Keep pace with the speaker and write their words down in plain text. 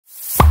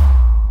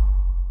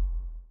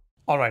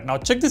Alright, now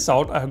check this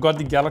out. I have got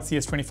the Galaxy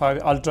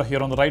S25 Ultra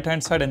here on the right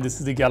hand side, and this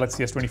is the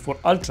Galaxy S24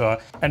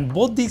 Ultra, and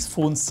both these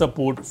phones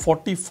support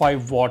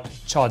 45 watt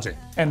charging,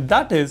 and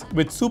that is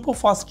with super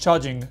fast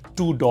charging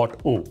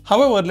 2.0.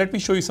 However, let me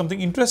show you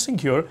something interesting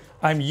here.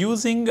 I'm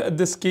using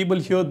this cable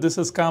here. This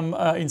has come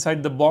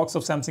inside the box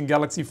of Samsung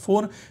Galaxy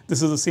phone.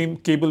 This is the same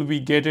cable we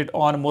get it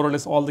on more or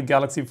less all the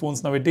Galaxy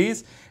phones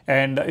nowadays,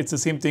 and it's the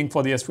same thing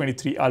for the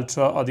S23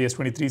 Ultra or the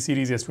S23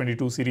 series,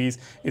 S22 series.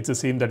 It's the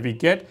same that we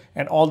get,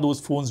 and all those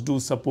phones do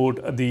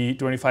support the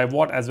 25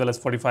 watt as well as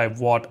 45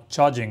 watt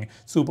charging,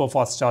 super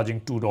fast charging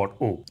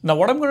 2.0. Now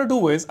what I'm going to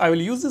do is I will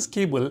use this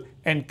cable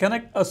and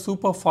connect a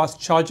super fast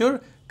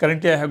charger.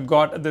 Currently I have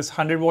got this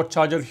 100 watt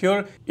charger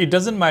here. It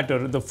doesn't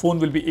matter, the phone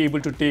will be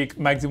able to take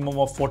maximum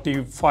of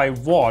 45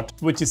 watt,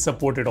 which is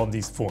supported on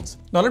these phones.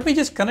 Now let me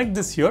just connect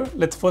this here.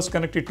 Let's first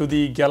connect it to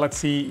the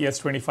Galaxy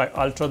S25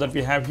 Ultra that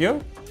we have here.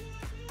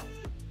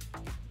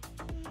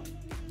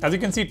 As you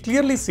can see, it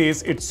clearly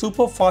says it's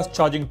super fast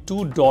charging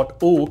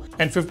 2.0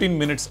 and 15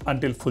 minutes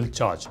until full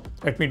charge.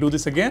 Let me do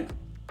this again.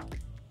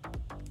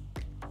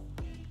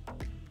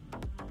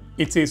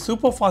 It says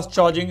super fast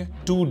charging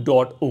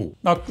 2.0.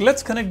 Now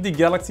let's connect the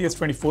Galaxy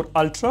S24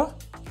 Ultra.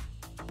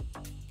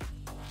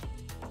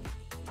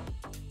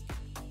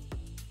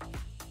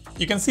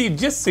 You can see it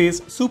just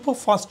says super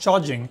fast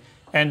charging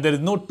and there is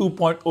no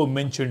 2.0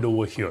 mentioned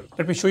over here.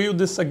 Let me show you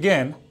this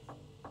again.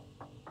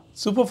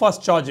 Super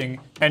fast charging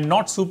and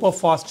not super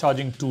fast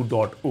charging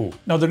 2.0.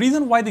 Now the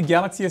reason why the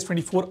Galaxy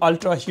S24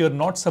 Ultra here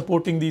not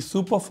supporting the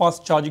super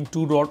fast charging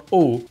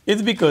 2.0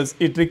 is because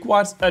it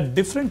requires a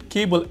different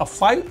cable, a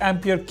 5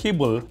 ampere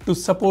cable to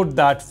support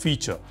that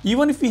feature.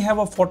 Even if we have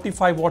a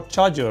 45 watt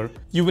charger,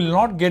 you will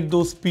not get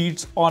those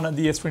speeds on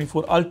the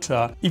S24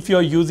 Ultra if you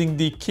are using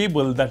the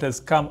cable that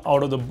has come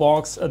out of the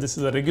box. This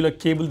is a regular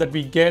cable that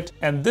we get,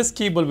 and this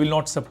cable will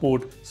not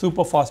support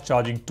super fast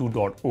charging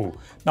 2.0.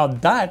 Now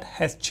that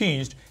has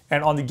changed,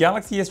 and on the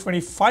Galaxy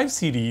S25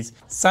 series,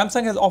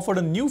 Samsung has offered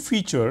a new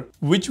feature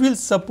which will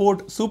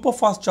support super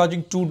fast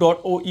charging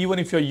 2.0 even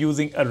if you're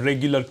using a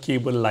regular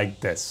cable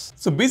like this.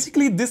 So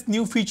basically this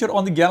new feature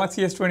on the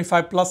Galaxy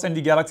S25 Plus and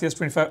the Galaxy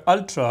S25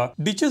 Ultra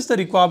ditches the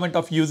requirement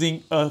of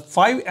using a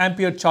 5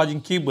 ampere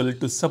charging cable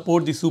to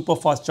support the super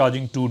fast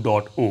charging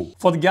 2.0.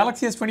 For the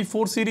Galaxy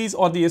S24 series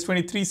or the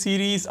S23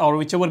 series or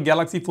whichever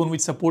Galaxy phone which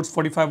supports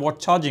 45 watt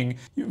charging,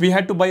 we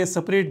had to buy a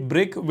separate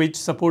brick which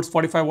supports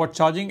 45 watt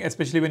charging,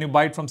 especially when you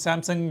buy it from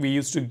Samsung. We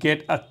used to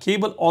get a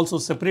cable also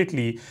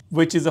separately,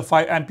 which is a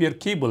 5 ampere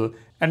cable.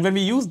 And when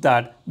we use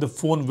that, the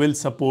phone will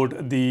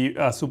support the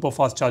super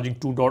fast charging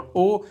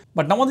 2.0.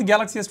 But now on the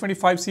Galaxy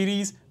S25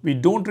 series, we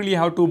don't really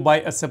have to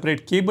buy a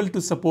separate cable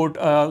to support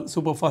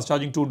super fast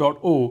charging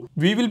 2.0.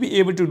 We will be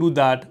able to do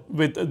that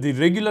with the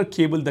regular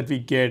cable that we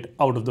get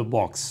out of the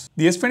box.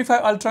 The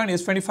S25 Ultra and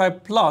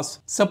S25 Plus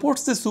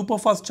supports the super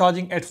fast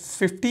charging at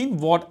 15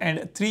 watt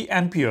and 3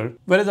 ampere,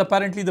 whereas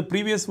apparently the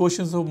previous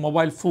versions of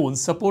mobile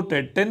phones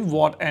supported 10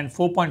 watt and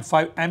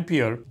 4.5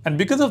 ampere. And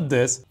because of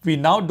this, we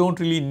now don't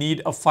really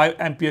need a 5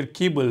 ampere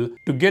cable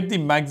to get the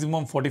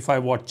maximum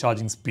 45 watt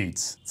charging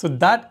speeds. So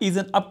that is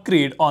an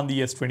upgrade on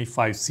the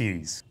S25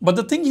 series. But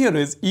the thing here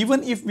is,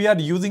 even if we are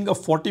using a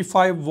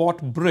 45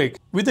 watt brick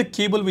with a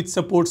cable which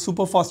supports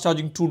super fast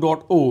charging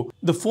 2.0,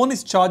 the phone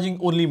is charging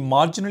only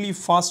marginally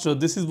faster.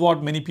 This is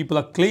what many people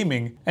are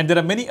claiming, and there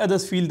are many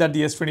others feel that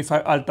the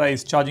S25 Ultra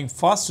is charging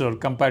faster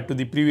compared to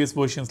the previous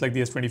versions like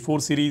the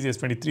S24 series,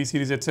 S23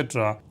 series,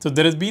 etc. So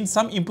there has been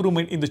some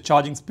improvement in the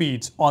charging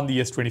speeds on the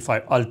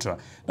S25 Ultra.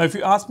 Now if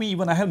you ask me,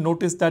 even I have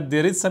noticed that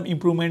there is some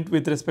improvement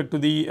with respect to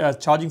the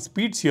charging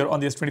speeds here on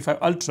the S25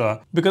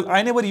 Ultra, because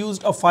I never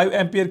used a 5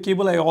 ampere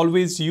cable. I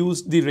always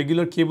used the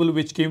regular cable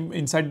which came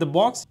inside the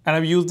box, and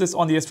I've used this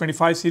on the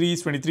S25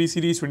 series, 23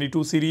 series,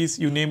 22 series,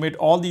 you name it.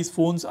 All these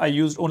phones I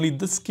used only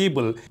this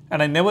cable,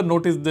 and I never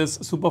noticed this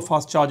super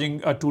fast charging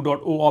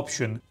 2.0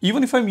 option.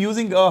 Even if I'm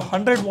using a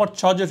 100 watt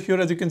charger here,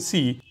 as you can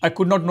see, I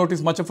could not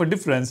notice much of a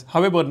difference.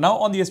 However, now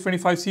on the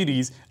S25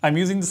 series, I'm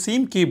using the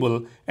same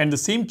cable and the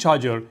same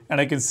charger,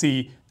 and I can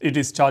see it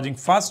is charging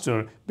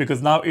faster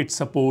because now it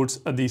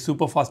supports the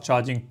super fast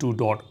charging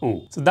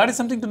 2.0. So that is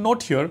something to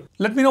note here.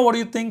 Let me know what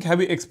you think.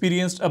 Have you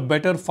experienced a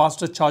better,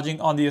 faster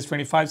charging on the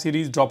S25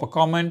 series? Drop a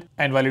comment.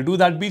 And while you do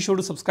that, be sure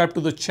to subscribe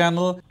to the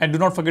channel and do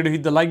not forget to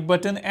hit the like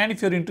button. And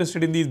if you're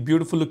interested in these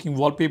beautiful looking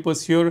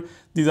wallpapers here,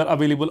 these are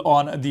available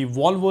on the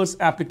Wallverse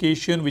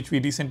application, which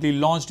we recently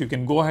launched. You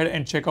can go ahead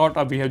and check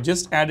out. We have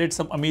just added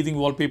some amazing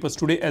wallpapers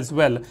today as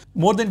well.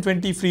 More than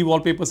 20 free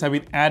wallpapers have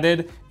been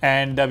added,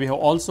 and we have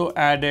also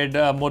added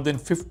more than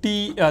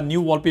 50 new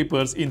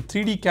wallpapers in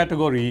 3D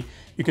category.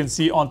 You can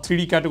see on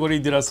 3D category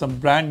there are some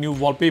brand new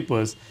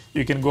wallpapers.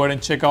 You can go ahead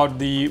and check out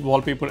the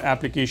wallpaper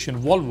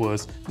application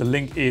Wallverse. The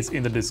link is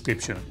in the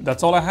description.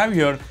 That's all I have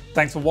here.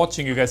 Thanks for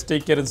watching. You guys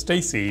take care and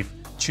stay safe.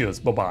 Cheers.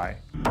 Bye-bye.